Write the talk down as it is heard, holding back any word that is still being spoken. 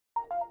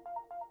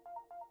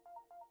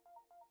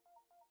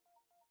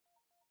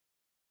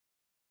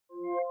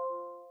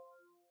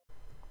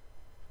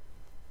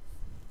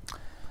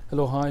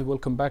Hello, hi,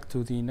 welcome back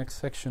to the next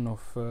section of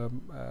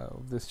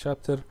this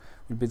chapter.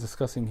 We'll be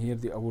discussing here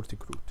the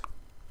aortic root.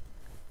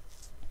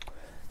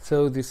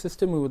 So the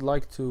system we would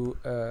like to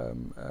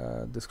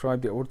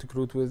describe the aortic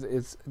root with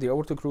is the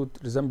aortic root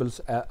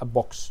resembles a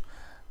box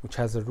which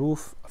has a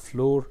roof, a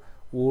floor,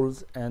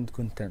 walls and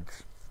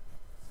contents.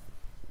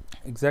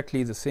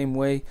 Exactly the same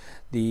way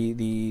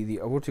the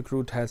aortic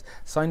root has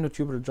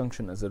sinotubular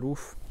junction as a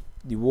roof.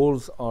 The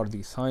walls are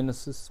the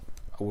sinuses,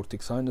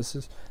 aortic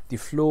sinuses. The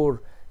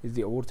floor is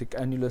the aortic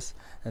annulus,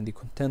 and the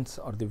contents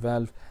are the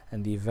valve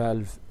and the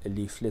valve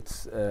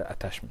leaflets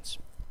attachments.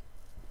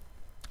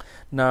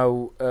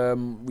 Now,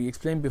 we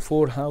explained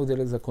before how there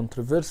is a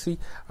controversy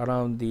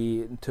around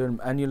the term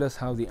annulus,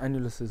 how the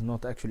annulus is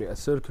not actually a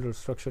circular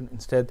structure,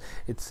 instead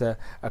it's a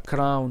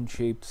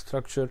crown-shaped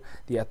structure.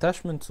 The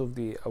attachments of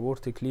the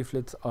aortic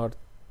leaflets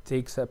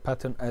takes a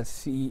pattern as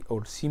C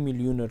or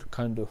semilunar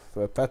kind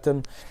of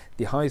pattern,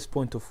 the highest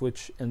point of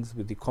which ends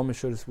with the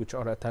commissures, which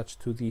are attached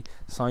to the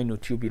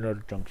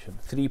sinotubular junction.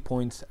 3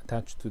 points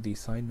attached to the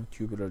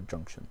sinotubular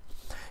junction.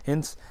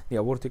 Hence, the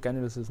aortic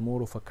annulus is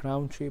more of a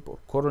crown shape or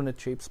coronet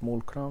shape, small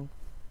crown.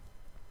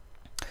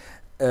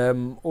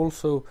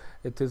 Also,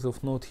 it is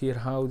of note here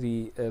how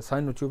the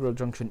sinotubular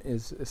junction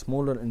is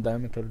smaller in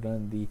diameter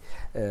than the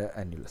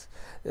annulus.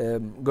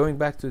 Going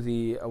back to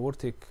the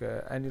aortic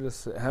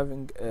annulus,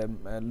 having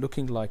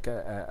looking like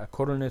a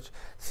coronet,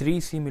 3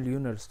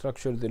 semilunar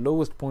structure, the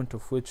lowest point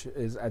of which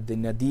is at the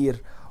nadir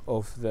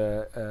of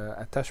the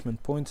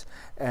attachment points,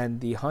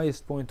 and the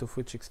highest point of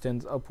which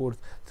extends upward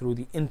through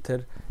the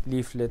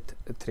interleaflet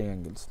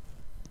triangles.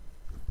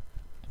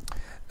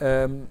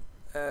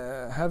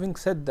 Having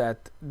said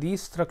that,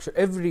 these structure,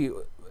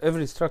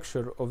 every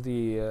structure of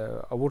the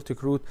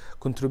aortic root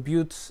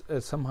contributes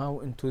somehow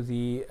into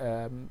the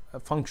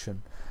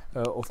function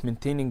of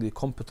maintaining the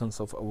competence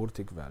of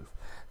aortic valve.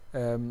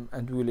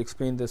 And we will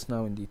explain this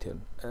now in detail.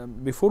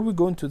 Before we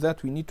go into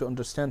that, we need to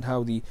understand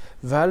how the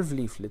valve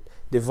leaflet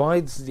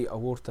divides the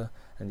aorta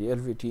and the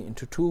LVT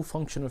into two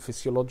functional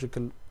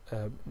physiological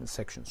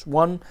sections.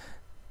 One,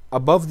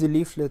 above the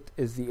leaflet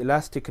is the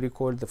elastic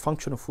recoil, the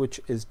function of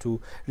which is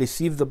to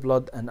receive the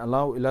blood and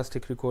allow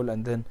elastic recoil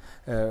and then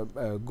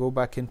go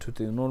back into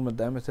the normal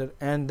diameter.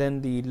 And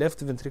then the left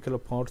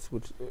ventricular part,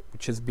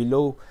 which is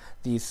below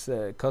these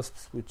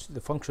cusps, which the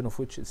function of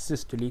which is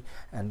systole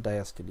and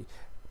diastole,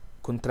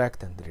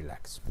 contract and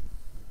relax.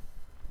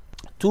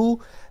 Two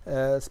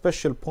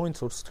special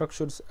points or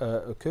structures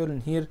occur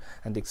in here,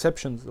 and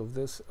exceptions of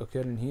this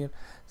occur in here.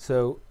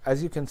 So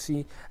as you can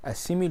see, a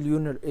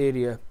semilunar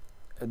area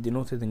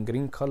denoted in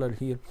green color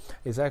here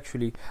is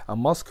actually a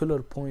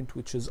muscular point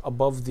which is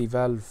above the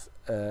valve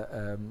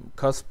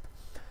cusp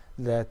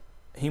that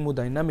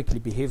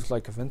hemodynamically behaves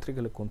like a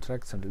ventricle,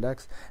 contracts and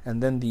relaxes.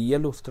 And then the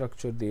yellow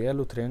structure, the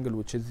yellow triangle,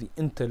 which is the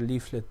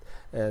interleaflet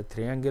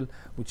triangle,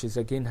 which is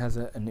again has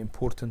an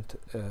important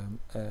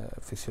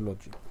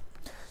physiology.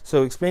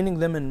 So explaining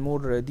them in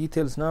more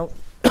details now.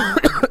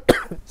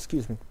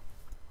 Excuse me.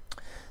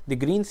 The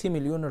green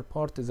semilunar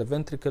part is a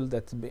ventricle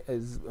that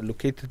is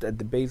located at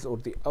the base or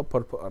the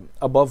upper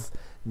above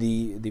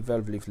the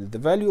valve leaflet. The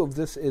value of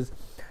this is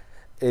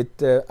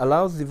it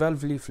allows the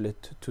valve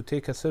leaflet to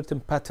take a certain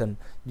pattern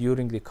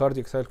during the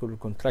cardiac cycle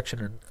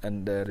contraction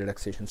and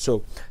relaxation.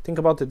 So think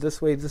about it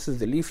this way: this is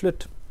the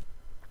leaflet.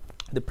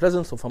 The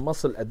presence of a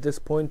muscle at this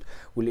point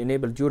will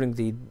enable, during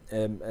the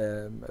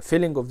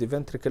filling of the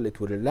ventricle, it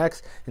will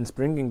relax, hence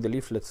bringing the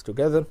leaflets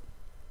together.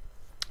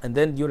 And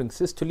then during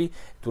systole, it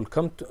will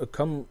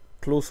come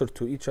closer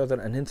to each other,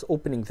 and hence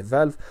opening the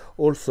valve.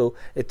 Also,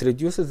 it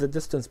reduces the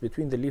distance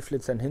between the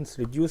leaflets, and hence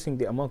reducing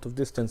the amount of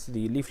distance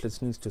the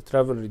leaflets needs to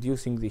travel,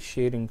 reducing the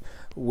shearing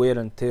wear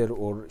and tear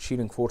or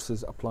shearing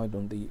forces applied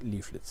on the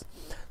leaflets.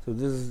 So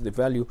this is the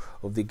value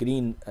of the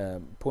green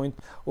point.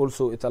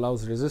 Also, it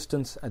allows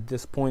resistance at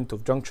this point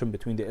of junction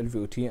between the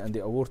LVOT and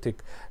the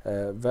aortic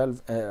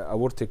valve,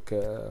 aortic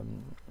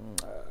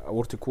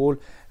wall,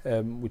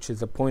 which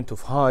is a point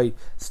of high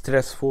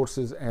stress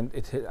forces, and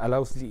it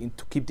allows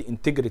to keep the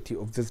integrity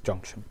of this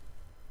junction.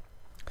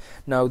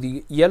 Now,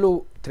 the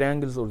yellow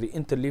triangles or the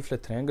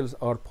interleaflet triangles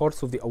are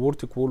parts of the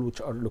aortic wall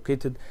which are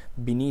located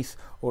beneath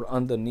or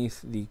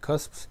underneath the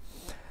cusps.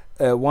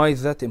 Why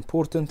is that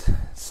important?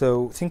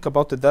 So think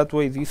about it that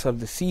way. These are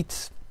the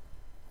seats.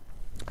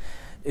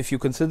 If you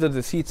consider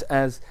the seats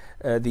as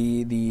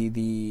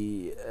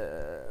the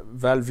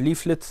valve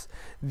leaflets,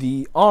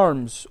 the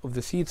arms of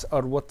the seats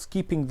are what's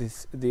keeping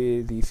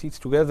the seats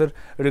together,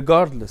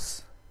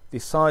 regardless the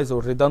size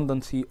or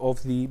redundancy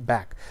of the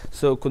back.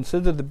 So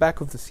consider the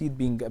back of the seat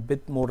being a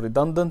bit more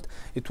redundant.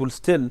 It will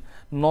still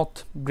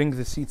not bring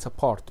the seats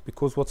apart,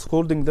 because what's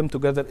holding them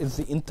together is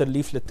the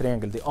interleaflet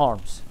triangle. The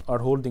arms are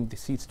holding the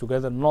seats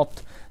together,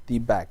 not the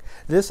back.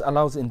 This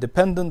allows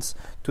independence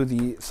to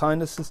the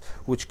sinuses,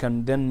 which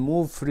can then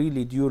move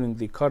freely during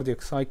the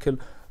cardiac cycle,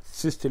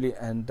 systole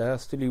and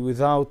diastole,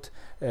 without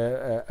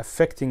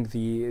affecting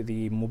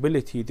the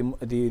mobility.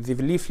 The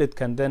leaflet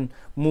can then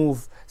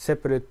move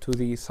separate to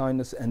the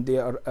sinus, and they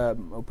are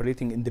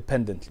operating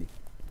independently.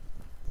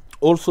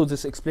 Also,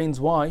 this explains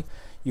why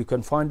You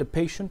can find a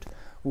patient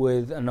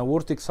with an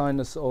aortic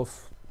sinus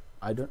of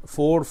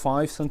 4,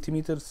 5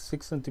 centimeters,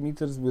 6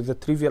 centimeters with a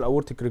trivial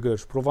aortic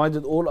regurg,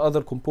 provided all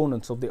other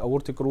components of the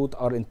aortic root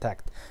are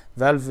intact.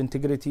 Valve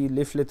integrity,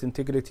 leaflet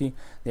integrity,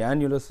 the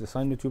annulus, the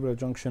sinotubular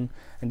junction,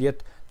 and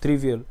yet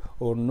trivial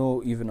or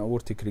no even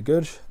aortic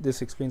regurg.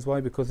 This explains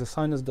why, because the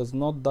sinus does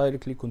not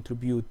directly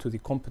contribute to the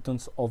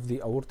competence of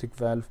the aortic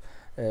valve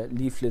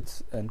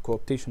leaflets and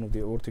coaptation of the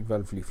aortic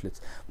valve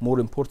leaflets. More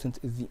important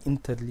is the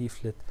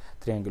interleaflet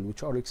triangle,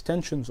 which are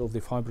extensions of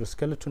the fibrous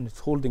skeleton.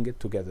 It's holding it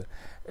together.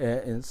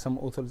 And some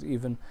authors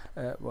even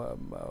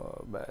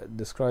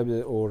described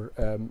it or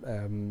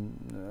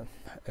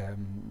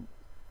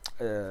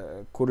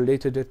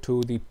correlated it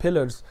to the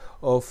pillars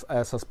of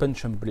a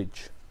suspension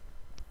bridge.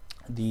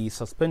 The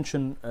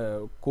suspension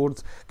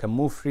cords can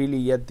move freely,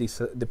 yet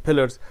the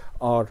pillars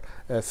are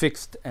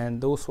fixed,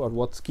 and those are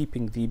what's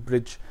keeping the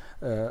bridge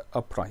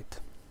upright.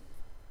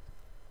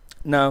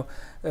 Now,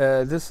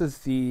 this is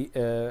the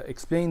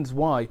explains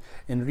why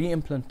in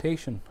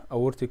reimplantation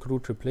aortic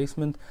root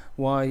replacement,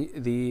 why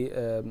the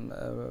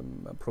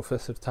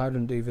Professor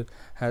Tyrone David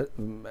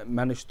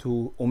managed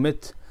to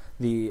omit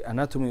the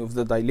anatomy of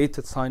the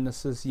dilated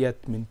sinuses,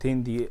 yet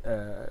maintain the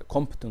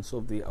competence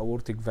of the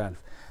aortic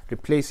valve,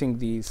 replacing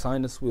the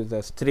sinus with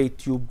a straight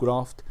tube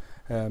graft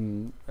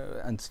and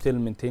still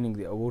maintaining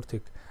the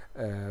aortic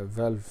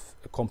valve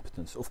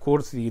competence. Of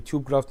course, the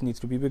tube graft needs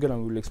to be bigger,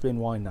 and we will explain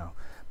why now.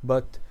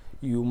 But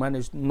you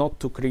managed not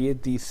to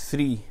create these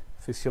 3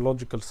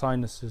 physiological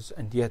sinuses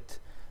and yet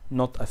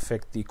not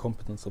affect the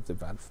competence of the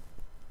valve.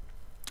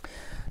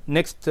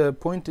 Next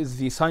point is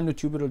the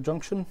sinotubular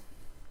junction.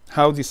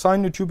 How the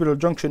sinotubular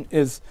junction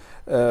is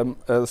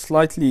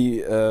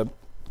slightly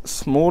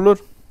smaller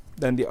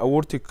than the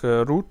aortic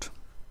root,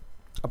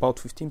 about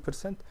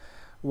 15%.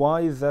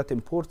 Why is that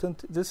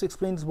important? This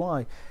explains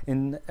why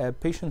in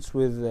patients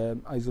with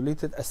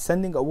isolated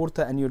ascending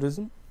aorta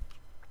aneurysm,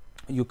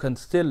 you can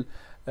still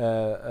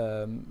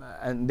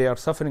and they are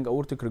suffering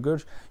aortic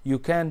regurg, you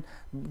can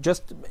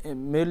just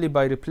merely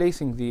by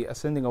replacing the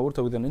ascending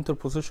aorta with an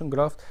interposition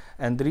graft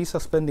and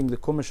resuspending the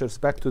commissures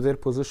back to their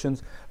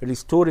positions,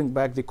 restoring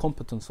back the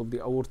competence of the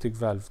aortic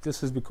valve.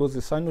 This is because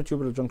the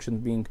sinotubular junction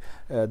being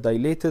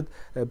dilated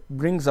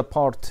brings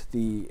apart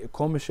the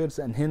commissures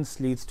and hence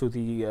leads to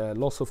the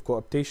loss of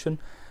coaptation.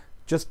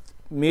 Just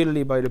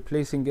merely by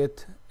replacing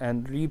it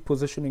and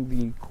repositioning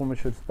the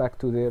commissures back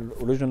to their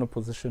original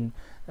position,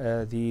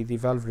 the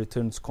valve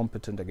returns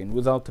competent again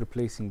without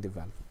replacing the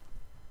valve.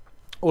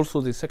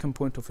 Also, the second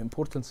point of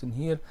importance in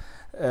here,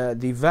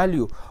 the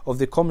value of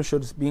the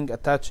commissures being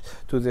attached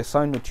to the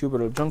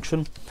sinotubular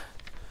junction.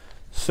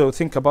 So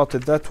think about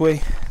it that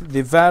way.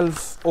 The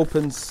valve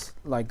opens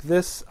like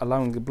this,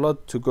 allowing the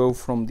blood to go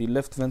from the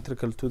left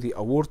ventricle to the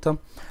aorta,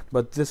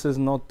 but this is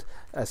not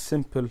as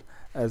simple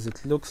as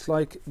it looks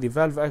like. The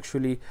valve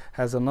actually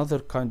has another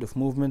kind of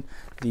movement.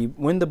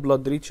 When the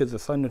blood reaches the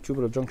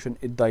sinotubular junction,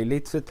 it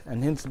dilates it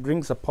and hence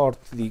brings apart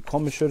the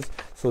commissures,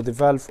 so the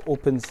valve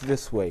opens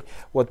this way,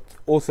 what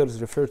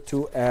authors refer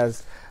to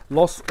as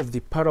loss of the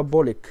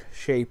parabolic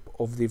shape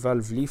of the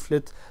valve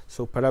leaflet.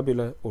 So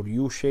parabola or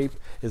U shape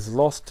is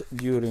lost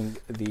during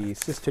the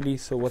systole.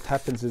 So what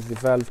happens is the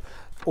valve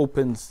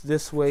opens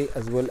this way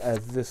as well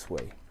as this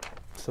way.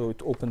 So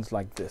it opens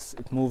like this,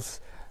 it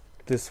moves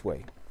this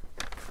way.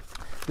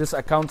 This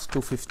accounts to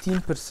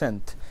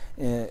 15%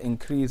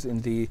 increase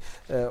in the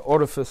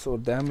orifice or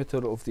diameter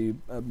of the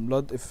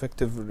blood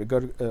effective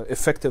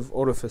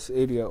orifice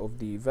area of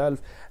the valve,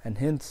 and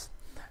hence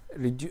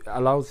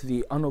allows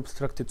the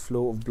unobstructed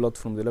flow of blood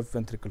from the left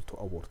ventricle to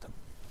aorta.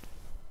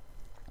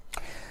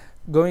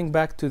 Going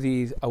back to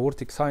the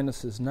aortic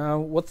sinuses now,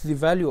 what's the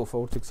value of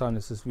aortic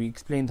sinuses? We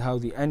explained how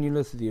the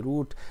annulus, the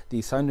root, the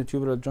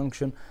sinotubular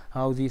junction,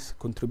 how these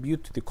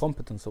contribute to the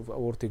competence of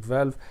aortic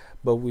valve,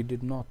 but we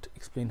did not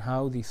explain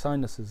how the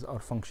sinuses are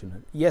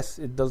functional. Yes,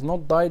 it does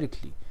not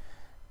directly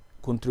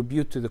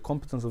contribute to the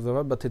competence of the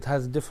valve, but it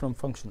has different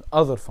functions,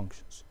 other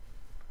functions.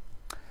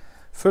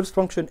 First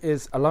function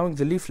is allowing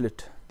the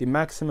leaflet the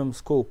maximum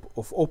scope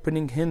of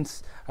opening,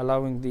 hence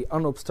allowing the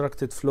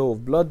unobstructed flow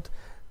of blood.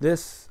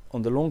 This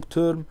on the long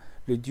term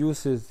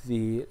reduces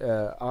the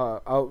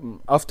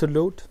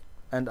afterload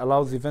and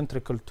allows the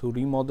ventricle to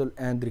remodel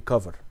and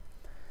recover.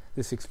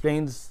 This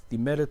explains the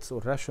merits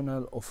or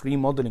rationale of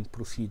remodeling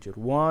procedure.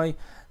 Why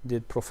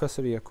did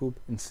Professor Yaqub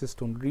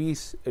insist on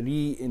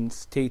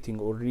reinstating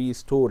or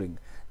restoring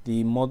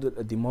the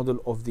model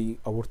of the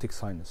aortic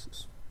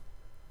sinuses?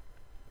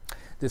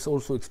 This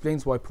also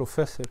explains why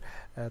Professor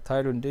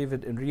Tyrone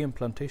David in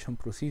reimplantation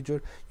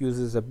procedure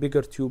uses a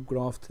bigger tube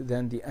graft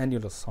than the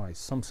annulus size.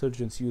 Some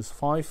surgeons use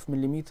 5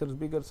 millimeters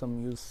bigger, some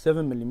use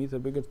 7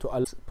 millimeters bigger to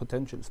allow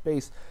potential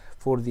space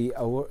for the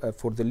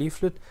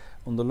leaflet.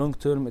 On the long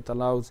term, it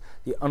allows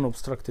the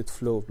unobstructed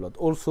flow of blood.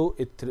 Also,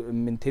 it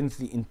maintains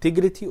the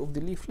integrity of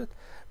the leaflet,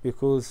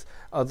 because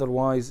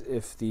otherwise,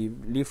 if the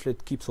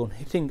leaflet keeps on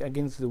hitting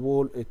against the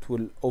wall, it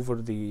will over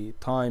the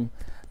time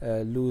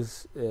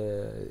lose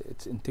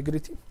its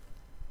integrity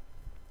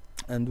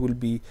and will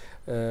be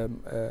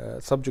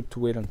subject to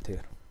wear and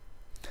tear.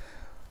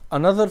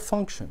 Another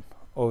function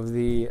of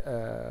the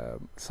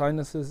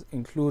sinuses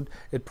include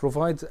it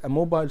provides a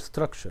mobile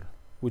structure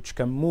which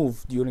can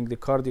move during the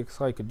cardiac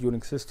cycle,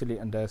 during systole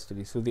and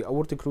diastole. So the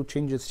aortic root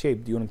changes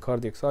shape during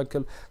cardiac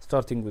cycle,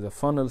 starting with a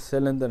funnel,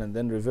 cylinder, and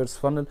then reverse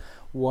funnel.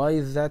 Why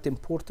is that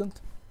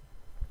important?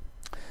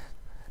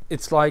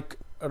 It's like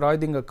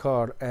riding a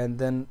car and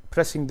then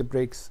pressing the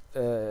brakes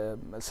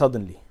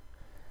suddenly.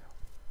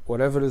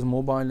 Whatever is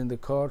mobile in the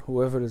car,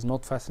 whoever is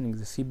not fastening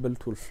the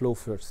seatbelt will flow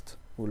first,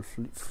 will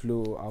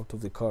flow out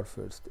of the car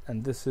first,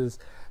 and this is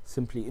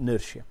simply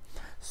inertia.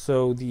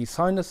 So the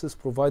sinuses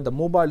provide a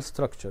mobile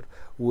structure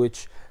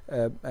which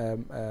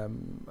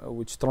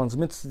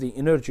transmits the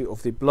energy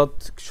of the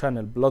blood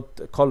channel,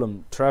 blood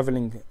column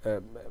traveling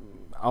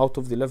out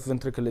of the left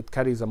ventricle. It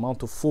carries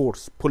amount of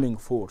force, pulling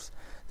force.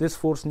 This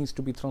force needs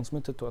to be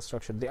transmitted to a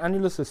structure. The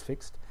annulus is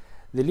fixed,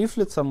 the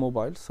leaflets are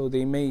mobile, so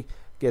they may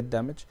get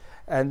damaged,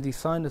 and the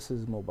sinus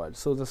is mobile.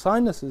 So the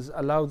sinuses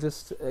allow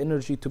this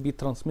energy to be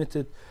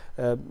transmitted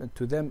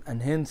to them,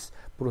 and hence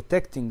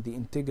protecting the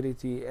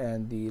integrity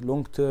and the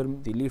long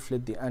term, the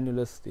leaflet, the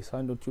annulus, the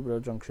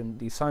sinotubular junction.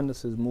 The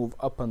sinuses move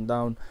up and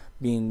down,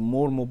 being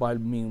more mobile,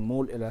 being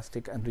more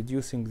elastic, and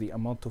reducing the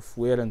amount of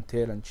wear and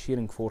tear and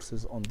shearing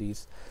forces on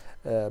these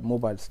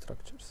mobile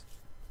structures.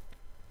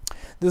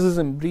 This is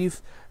in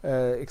brief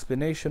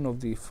explanation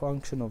of the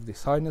function of the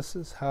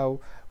sinuses,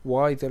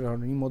 why there are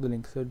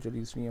remodeling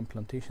surgeries,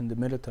 reimplantation, the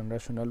merit and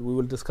rationale. We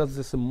will discuss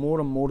this in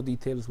more and more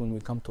details when we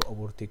come to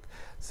aortic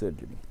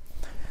surgery.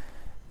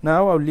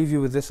 Now I'll leave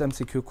you with this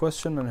MCQ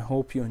question, and I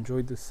hope you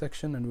enjoyed this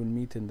section, and we'll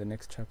meet in the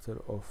next chapter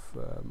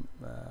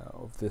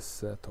of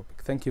this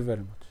topic. Thank you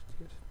very much.